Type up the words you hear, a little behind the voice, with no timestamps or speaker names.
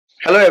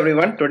Hello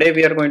everyone, today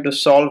we are going to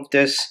solve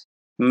this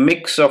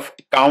mix of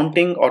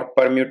counting or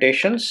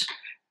permutations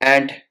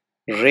and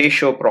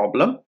ratio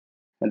problem.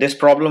 This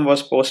problem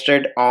was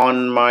posted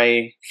on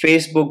my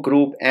Facebook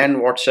group and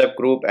WhatsApp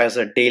group as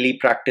a daily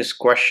practice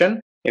question.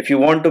 If you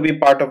want to be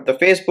part of the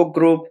Facebook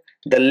group,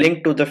 the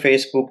link to the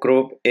Facebook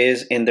group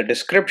is in the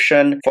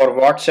description. For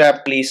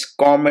WhatsApp, please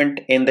comment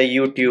in the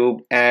YouTube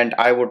and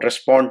I would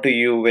respond to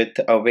you with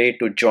a way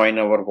to join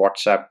our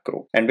WhatsApp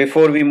group. And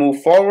before we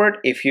move forward,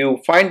 if you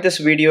find this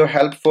video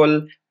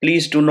helpful,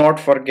 please do not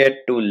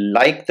forget to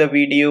like the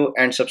video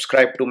and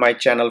subscribe to my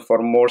channel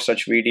for more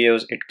such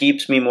videos. It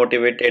keeps me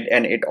motivated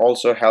and it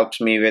also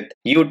helps me with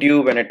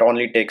YouTube, and it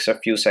only takes a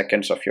few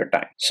seconds of your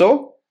time.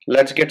 So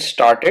let's get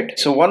started.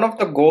 So one of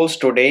the goals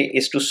today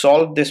is to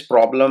solve this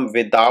problem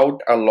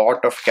without a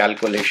lot of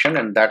calculation,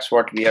 and that's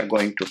what we are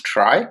going to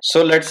try.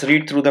 So let's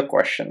read through the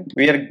question.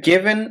 We are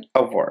given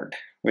a word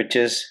which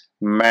is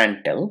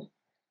mantle,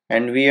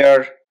 and we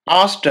are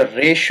asked a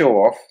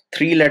ratio of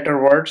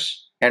 3-letter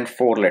words and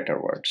 4-letter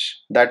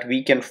words that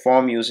we can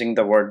form using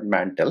the word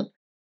mantle.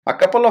 A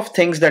couple of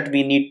things that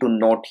we need to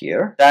note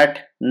here,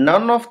 that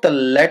none of the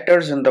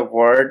letters in the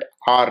word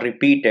are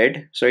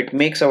repeated, so it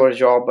makes our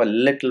job a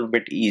little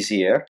bit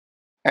easier.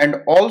 And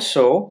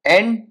also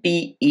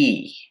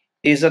NTE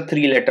is a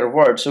 3-letter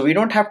word, so we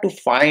don't have to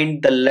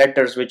find the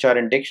letters which are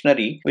in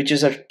dictionary, which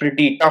is a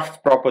pretty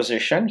tough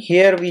proposition.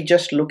 Here we are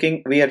just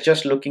looking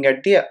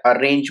at the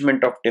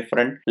arrangement of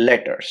different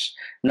letters.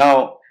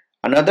 Now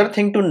another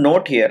thing to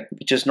note here,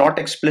 which is not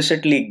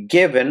explicitly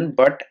given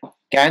but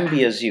can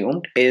be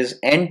assumed, is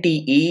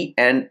NTE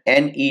and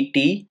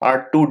NET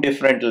are two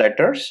different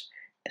letters.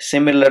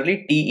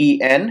 Similarly,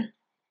 TEN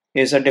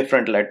is a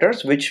different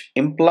letters, which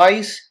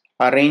implies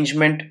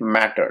arrangement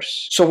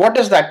matters. So what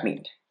does that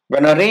mean?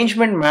 When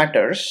arrangement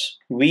matters,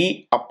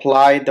 we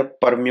apply the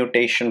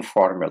permutation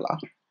formula.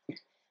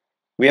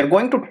 We are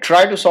going to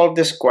try to solve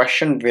this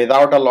question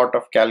without a lot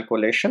of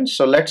calculation.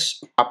 So let's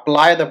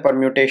apply the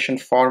permutation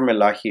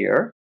formula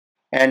here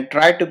and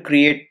try to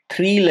create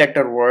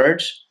 3-letter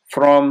words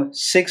from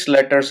 6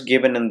 letters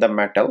given in the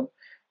metal.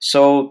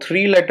 So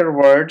 3-letter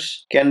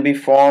words can be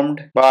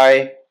formed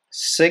by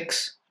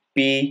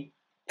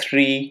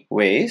 6p3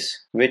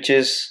 ways, which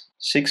is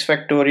 6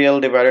 factorial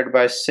divided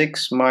by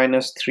 6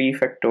 minus 3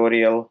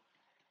 factorial.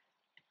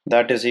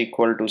 That is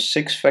equal to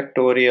 6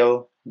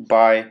 factorial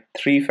by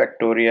 3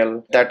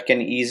 factorial. That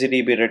can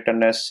easily be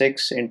written as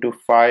 6 into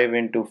 5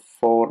 into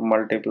 4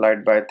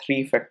 multiplied by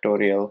 3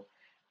 factorial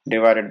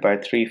divided by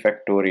 3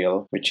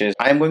 factorial, which is,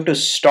 I'm going to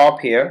stop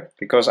here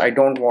because I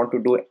don't want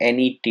to do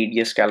any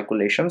tedious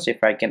calculations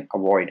if I can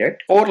avoid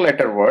it.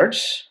 4-letter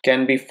words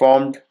can be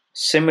formed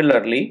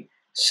similarly,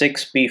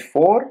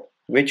 6p4,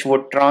 which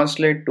would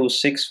translate to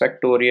 6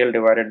 factorial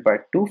divided by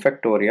 2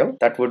 factorial.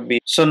 That would be,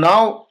 so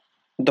now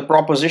the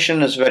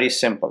proposition is very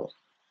simple.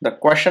 The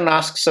question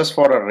asks us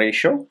for a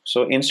ratio.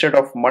 So instead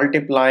of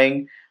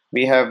multiplying,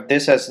 we have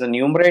this as the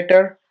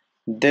numerator,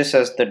 this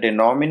as the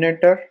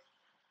denominator.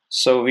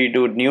 So we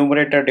do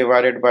numerator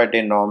divided by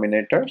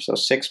denominator. So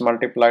 6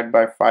 multiplied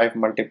by 5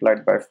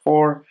 multiplied by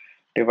 4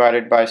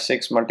 divided by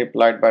 6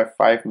 multiplied by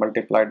 5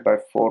 multiplied by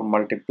 4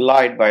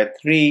 multiplied by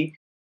 3.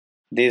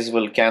 These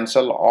will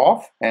cancel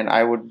off and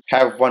I would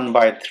have 1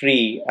 by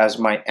 3 as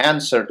my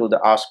answer to the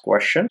asked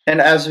question.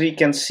 And as we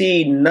can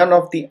see, none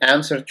of the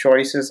answer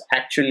choices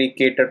actually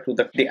cater to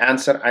the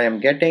answer I am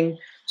getting.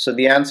 So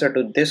the answer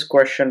to this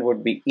question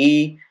would be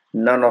E,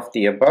 none of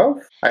the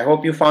above. I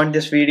hope you found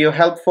this video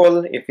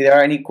helpful. If there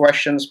are any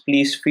questions,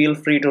 please feel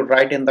free to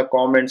write in the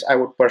comments. I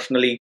would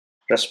personally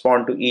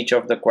respond to each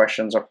of the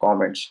questions or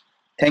comments.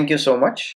 Thank you so much.